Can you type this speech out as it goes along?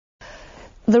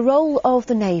The role of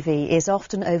the Navy is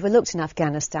often overlooked in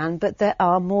Afghanistan, but there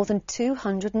are more than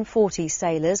 240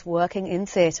 sailors working in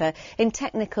theatre in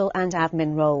technical and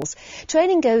admin roles.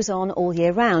 Training goes on all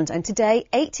year round, and today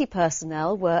 80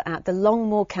 personnel were at the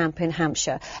Longmoor Camp in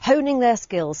Hampshire, honing their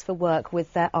skills for work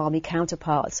with their army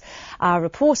counterparts. Our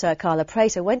reporter, Carla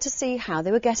Prater, went to see how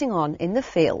they were getting on in the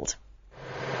field.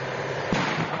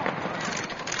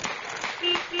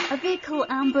 A vehicle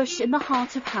ambush in the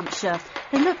heart of Hampshire.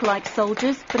 They look like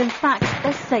soldiers, but in fact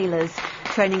they're sailors,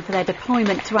 training for their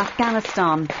deployment to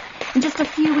Afghanistan. In just a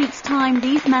few weeks' time,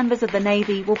 these members of the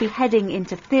Navy will be heading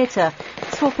into theatre,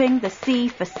 swapping the sea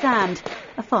for sand,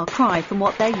 a far cry from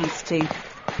what they're used to.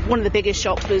 One of the biggest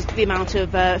shocks was the amount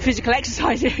of physical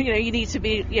exercise. You need to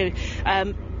be,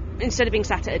 instead of being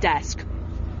sat at a desk,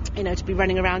 to be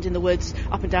running around in the woods,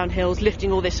 up and down hills,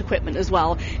 lifting all this equipment as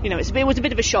well. It was a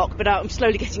bit of a shock, but I'm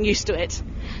slowly getting used to it.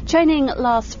 Training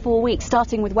lasts 4 weeks,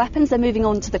 starting with weapons. They're moving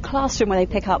on to the classroom where they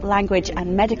pick up language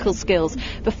and medical skills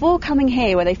before coming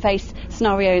here where they face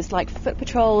scenarios like foot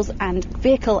patrols and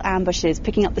vehicle ambushes,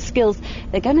 picking up the skills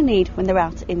they're going to need when they're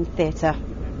out in theatre.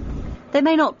 They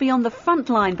may not be on the front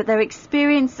line, but their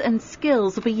experience and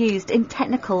skills will be used in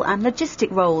technical and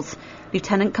logistic roles.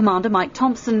 Lieutenant Commander Mike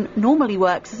Thompson normally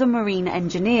works as a marine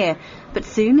engineer, but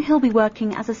soon he'll be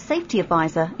working as a safety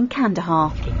advisor in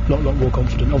Kandahar. A lot more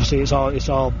confident. Obviously, it's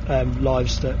our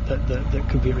lives that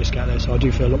could be at risk out there, so I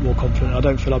do feel a lot more confident. I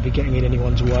don't feel I'll be getting in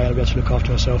anyone's way. I'll be able to look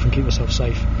after myself and keep myself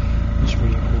safe. It's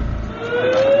really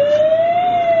important.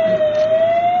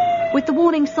 With the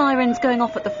warning sirens going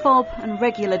off at the FOB and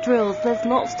regular drills, there's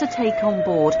lots to take on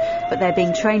board, but they're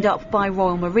being trained up by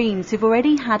Royal Marines who've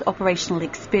already had operational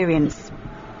experience.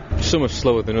 Some are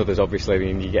slower than others, obviously,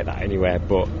 you get that anywhere,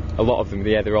 but a lot of them,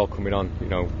 they're all coming on.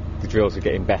 The drills are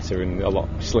getting better and a lot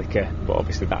slicker, but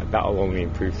obviously that'll only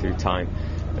improve through time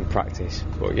and practice.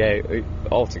 But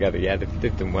altogether,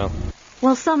 they've done well.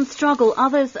 While some struggle,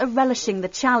 others are relishing the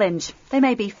challenge. They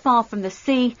may be far from the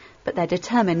sea, but they're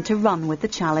determined to run with the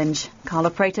challenge.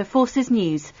 Carla Prater, Forces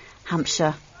News,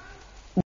 Hampshire.